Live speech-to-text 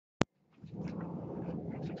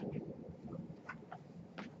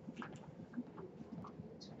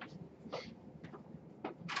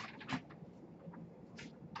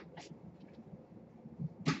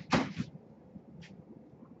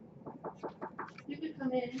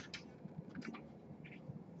come in?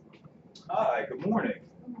 Hi, good morning.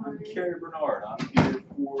 Good morning. I'm Kerry Bernard. I'm here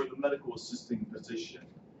for the medical assisting position.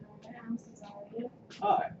 Okay, I'm Cesaria.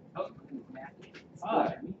 Hi. Oh, Matthew.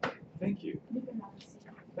 Hi. Thank you. You can have a seat.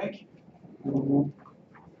 Thank you. I'll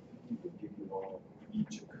give you all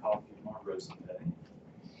each a copy of my resume.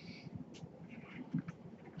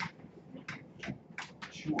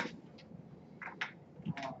 Sure.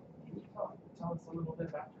 Can you tell us a little bit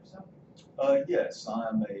about yourself? Yes,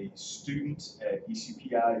 I'm a student at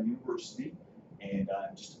ECPI University, and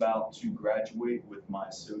I'm just about to graduate with my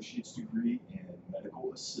associate's degree in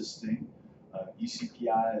medical assisting.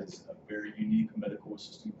 ECPI is a very unique medical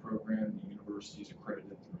assisting program. The university is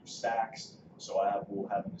accredited through SACS, so will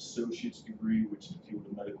have an associate's degree, which in the field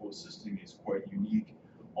of medical assisting is quite unique.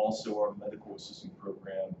 Also, our medical assisting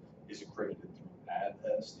program is accredited through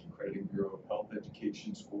ABHES, the Accrediting Bureau of Health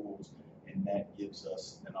Education Schools, and that gives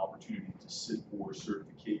us an opportunity to sit for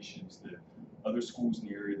certifications that other schools in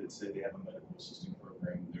the area that say they have a medical assisting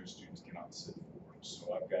program, their students cannot sit for.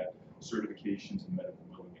 So I've got certifications in medical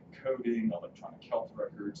billing and coding, electronic health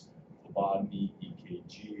records, phlebotomy,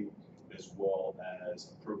 EKG, as well as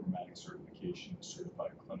a programmatic certification to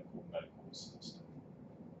certified clinical medical assistant.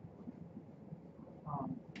 That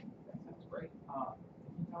sounds great.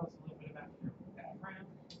 Can you tell us a little bit about your background?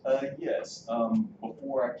 Yes.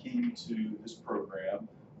 Before I came to this program,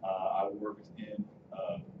 I worked in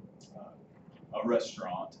a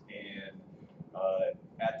restaurant, and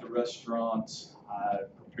at the restaurant, I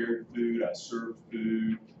prepared food, I served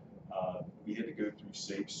food. We had to go through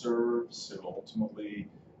Safe Serve, so ultimately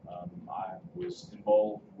I was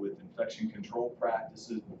involved with infection control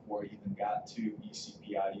practices before I even got to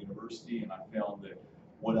ECPI University, and I found that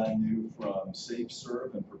what I knew from Safe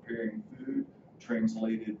Serve and preparing food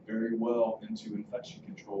translated very well into infection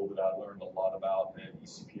control that I learned a lot about at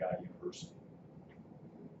ECPI University.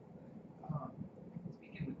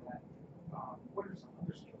 Speaking with that, what are some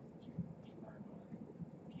other skills that you learned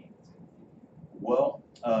on campus? Well,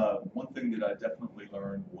 one thing that I definitely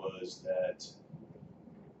learned was that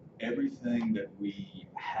everything that we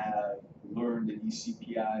have learned at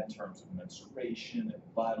ECPI in terms of mensuration,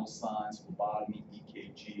 vital signs, phlebotomy,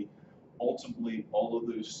 EKG, ultimately all of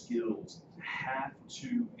those skills have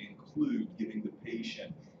to include giving the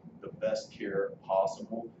patient the best care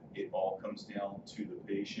possible. It all comes down to the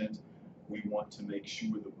patient. We want to make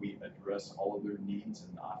sure that we address all of their needs,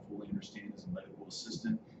 and I fully understand as a medical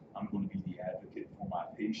assistant, I'm going to be the advocate for my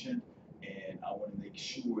patient, and I want to make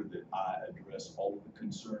sure that I address all of the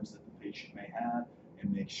concerns that the patient may have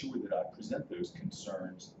and make sure that I present those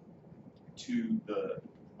concerns to the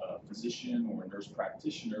physician or nurse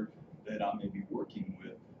practitioner that I may be working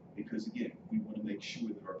with, because again, we want to make sure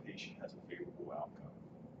that our patient has a favorable outcome.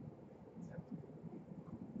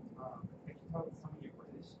 Can you tell us some of your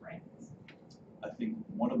greatest strengths? I think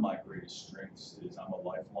one of my greatest strengths is I'm a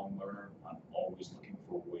lifelong learner. I'm always looking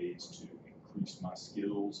for ways to increase my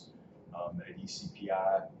skills. At ECPI,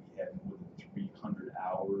 we have more than 300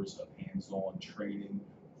 hours of hands-on training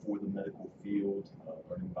for the medical field,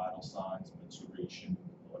 learning vital signs, mensuration,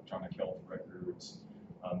 electronic health records,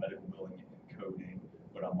 medical billing and coding.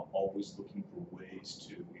 But I'm always looking for ways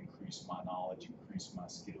to increase my knowledge, increase my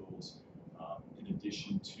skills. In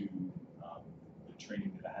addition to the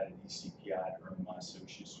training that I had at ECPI to earn my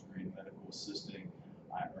associate's degree in medical assisting,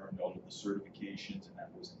 I earned all of the certifications, and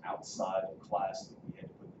that was outside of class that we had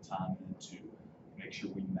to put the time in to make sure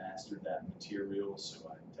we mastered that material.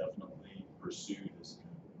 So I definitely pursued as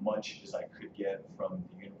much as I could get from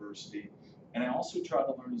the university. And I also try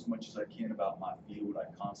to learn as much as I can about my field. I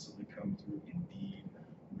constantly come through Indeed,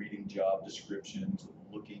 reading job descriptions,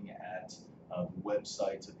 looking at the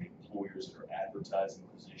websites of the employers that are advertising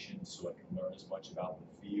positions so I can learn as much about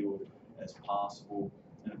the field as possible.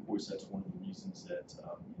 And of course, that's one of the reasons that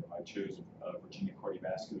I chose Virginia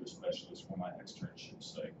Cardiovascular Specialist for my externship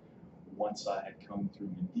site. Once I had come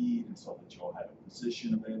through Indeed and saw that y'all had a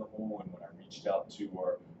position available, and when I reached out to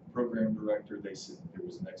our program director, they said that there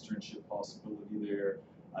was an externship possibility there.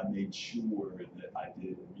 I made sure that I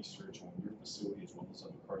did research on your facility as well as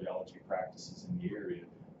other cardiology practices in the area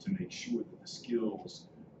to make sure that the skills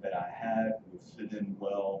that I had would fit in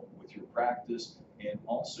well with your practice, and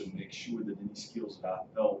also make sure that any skills that I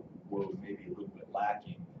felt were maybe a little bit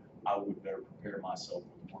lacking, I would better prepare myself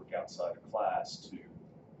with work outside of class to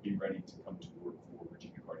be ready to come to work for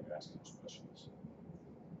Virginia Cardiovascular Specialist.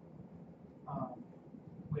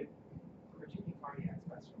 With Virginia Cardiac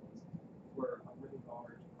Specialist, we're a really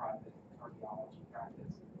large private cardiology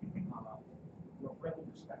practice. We're really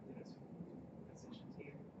respected as physicians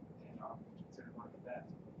here, and considered one of the best.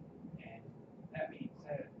 And that being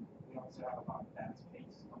said, we also have a lot of fast-paced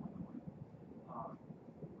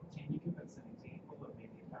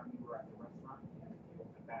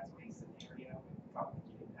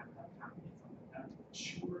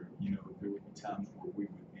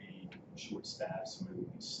short staffed, somebody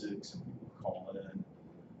would be sick, somebody would call in.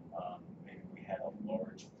 Maybe we had a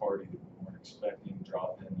large party that we weren't expecting,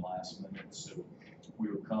 drop in last minute. So we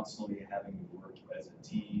were constantly having to work as a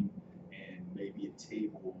team, and maybe a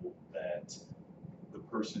table that the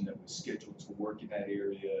person that was scheduled to work in that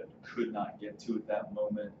area could not get to at that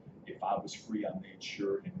moment. If I was free, I made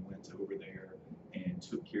sure and went over there and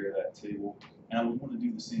took care of that table. And I would want to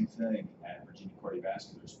do the same thing at Virginia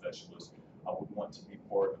Cardiovascular Specialist. I would want to be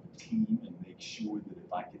part of a team and make sure that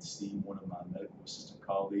if I could see one of my medical assistant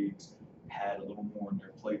colleagues had a little more on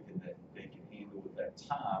their plate than that they could handle at that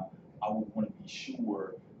time, I would want to be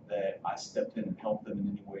sure that I stepped in and helped them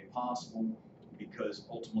in any way possible, because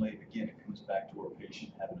ultimately, again, it comes back to our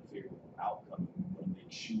patient having a favorable outcome. We want to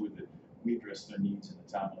make sure that we address their needs in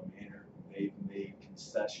a timely manner. They've made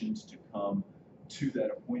concessions to come to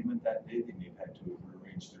that appointment that day. They may have had to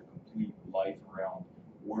rearrange their complete life around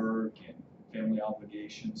work and family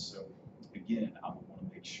obligations. So again, I would want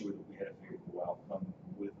to make sure that we had a favorable outcome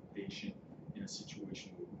with the patient in a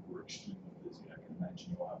situation where we were extremely busy. I can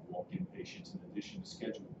imagine you'll have walk-in patients in addition to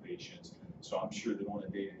scheduled patients. So I'm sure that on a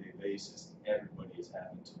day-to-day basis, everybody is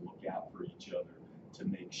having to look out for each other to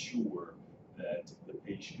make sure that the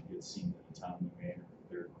patient gets seen in a timely manner,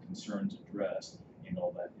 their concerns addressed, and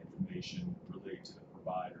all that information relayed to the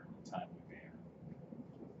provider in a timely manner.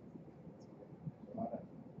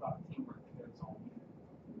 A lot of teamwork that goes on.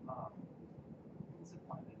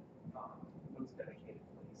 Disappointed, those dedicated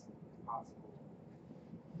places if possible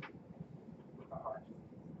with a heart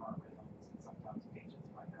rate on this, and sometimes patients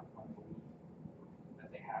might not want to believe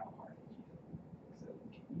that they have a heart issue. So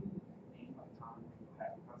can you name a time when you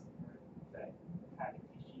had a customer that had an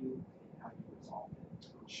issue and how you resolved it?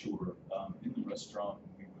 Sure. In the restaurant,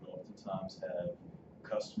 we would oftentimes have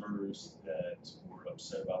customers that were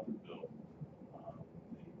upset about their bill.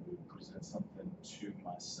 They would present something to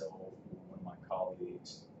myself or one of my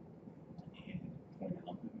colleagues and point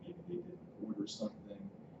out that maybe they didn't order something.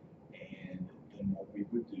 And then what we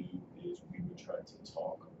would do is we would try to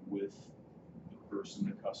talk with the person,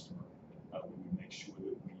 the customer. We would make sure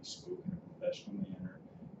that we spoke in a professional manner.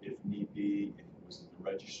 If need be, if it was at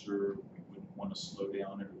the register, we wouldn't want to slow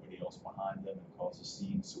down everybody else behind them and cause a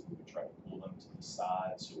scene, so we would try to pull them to the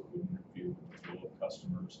side so it wouldn't interfere with the flow of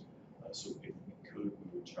customers. So if we could,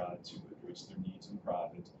 we would try to address their needs in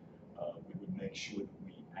private. We would make sure that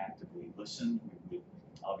we actively listened. We would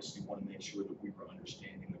obviously want to make sure that we were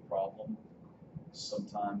understanding the problem.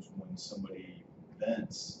 Sometimes when somebody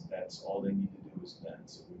vents, that's all they need to do is vent.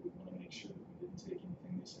 So we would want to make sure that we didn't take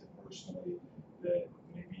anything they said personally, that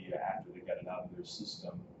maybe after they got it out of their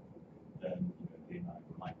system, then they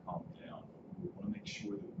might calm down. We would want to make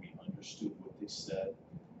sure that we understood what they said,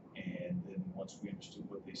 and then once we understood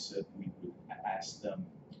what they said, we would ask them,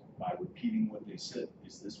 by repeating what they said,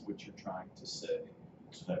 is this what you're trying to say?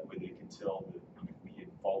 So that way they can tell that we had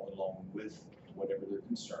followed along with whatever their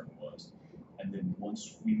concern was. And then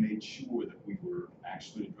once we made sure that we were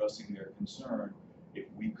actually addressing their concern, if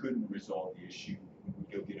we couldn't resolve the issue, we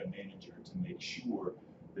would go get a manager to make sure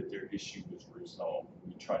that their issue was resolved.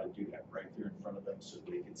 We try to do that right there in front of them so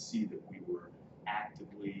they could see that we were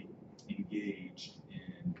actively engaged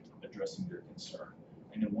in addressing their concern.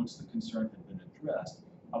 And then once the concern had been addressed,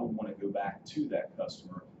 I would want to go back to that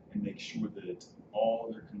customer and make sure that all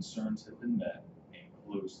their concerns had been met and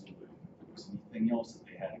close the loop. If there was anything else that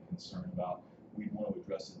they had a concern about, we'd want to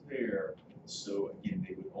address it there. So again,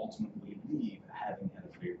 they would ultimately leave having had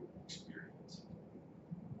a favorable experience.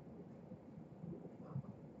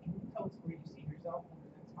 Can you tell us where you see yourself in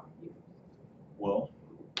the next 5 years? Well,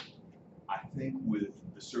 I think with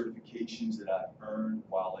the certifications that I've earned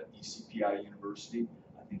while at ECPI University,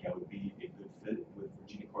 I think I would be a good fit with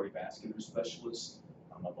Virginia Cardiovascular Specialists.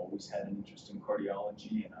 I've always had an interest in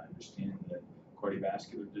cardiology, and I understand that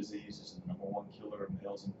cardiovascular disease is the #1 killer of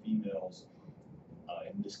males and females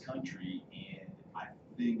in this country, and I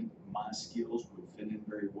think my skills would fit in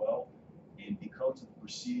very well. And because of the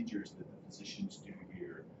procedures that the physicians do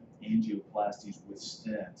here, angioplasties with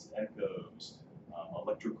stents, echoes,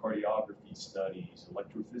 electrocardiography studies,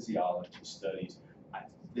 electrophysiology studies, I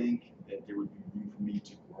think that there would be room for me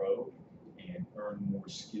to grow and earn more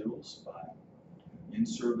skills by in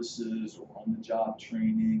services or on-the-job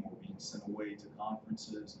training or being sent away to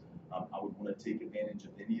conferences. I would want to take advantage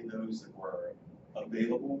of any of those that were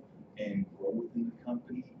available and grow within the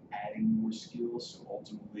company, adding more skills. So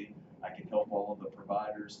ultimately, I can help all of the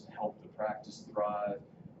providers, help the practice thrive,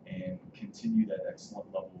 and continue that excellent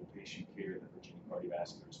level of patient care that Virginia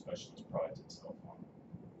Cardiovascular Specialist prides itself on.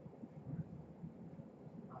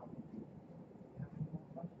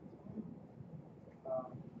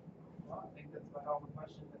 Well, I think that's about all the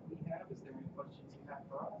questions that we have. Is there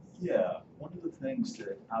Yeah, one of the things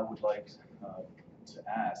that I would like to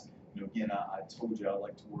ask, again, I told you I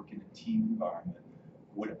like to work in a team environment.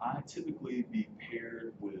 Would I typically be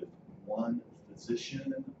paired with one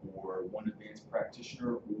physician or one advanced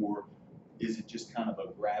practitioner, or is it just kind of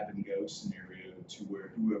a grab and go scenario to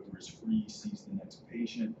where whoever is free sees the next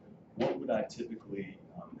patient? What would I typically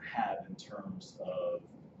have in terms of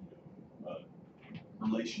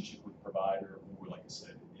relationship with provider, or like I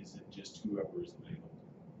said, is it just whoever is available?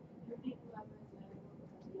 Your people have available because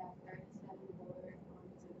we have 37 board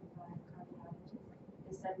certified cardiologists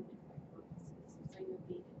in 7 different offices. So it would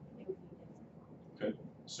be different. Okay,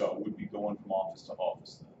 so I would be going from office to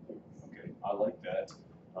office then. Yes. Okay, I like that.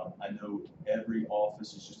 I know every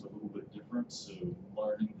office is just a little bit different, so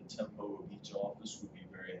learning the tempo of each office would be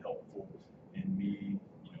very helpful in me,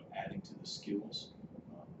 adding to the skills.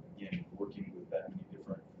 Again, working with that many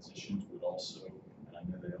different physicians would also, and I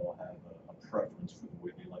know they all have a preference for the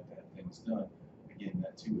way they like to have things done. Again,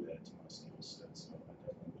 that too would add to my skill set, so I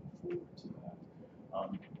definitely look forward to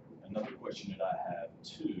that. Another question that I have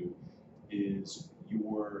too is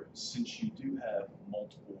since you do have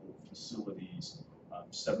multiple facilities,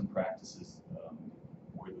 7 practices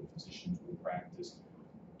where the physicians will practice,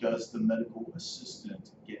 does the medical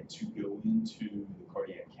assistant get to go into the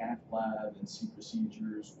cardiac cath lab and see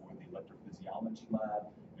procedures, or the electrophysiology lab?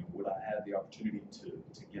 And would I have the opportunity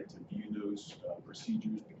to get to view those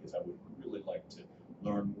procedures? Because I would really like to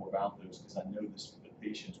learn more about those, because I know the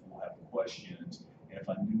patients will have questions, and if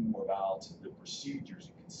I knew more about the procedures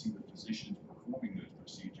and could see the physicians performing those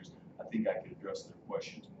procedures, I think I could address their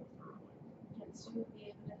questions more thoroughly. Yes, you would be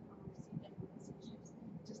able to see different procedures,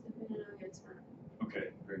 just depending on your time. Okay,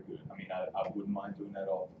 very good. I mean, I wouldn't mind doing that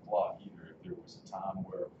off the clock either. If there was a time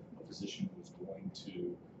where a physician was going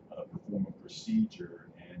to perform a procedure,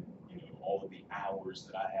 and all of the hours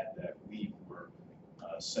that I had that week were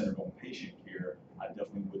centered on patient care, I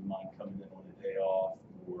definitely wouldn't mind coming in on a day off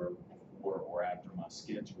or before or after my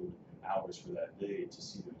scheduled hours for that day to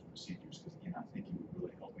see those procedures, because again, I think it would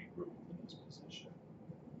really help me grow within this position.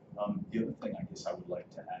 The other thing I guess I would like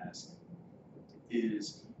to ask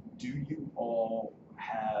is, do you all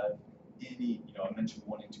have any, I mentioned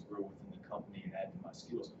wanting to grow within the company and add to my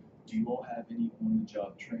skills. Do you all have any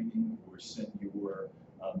on-the-job training, or send your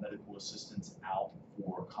medical assistants out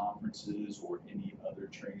for conferences or any other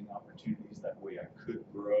training opportunities? That way I could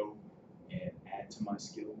grow and add to my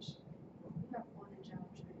skills. We have on-the-job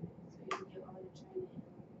training, so you get all the training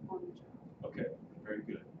on the job. Okay, very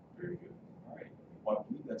good, very good. All right. Well,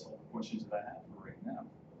 I believe that's all the questions that I have for right now.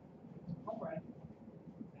 All right.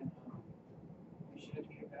 And you should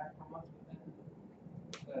hear back from us within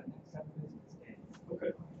the next 7 business days.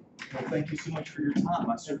 Okay. Well, thank you so much for your time.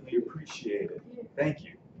 I certainly appreciate it. Thank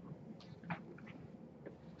you.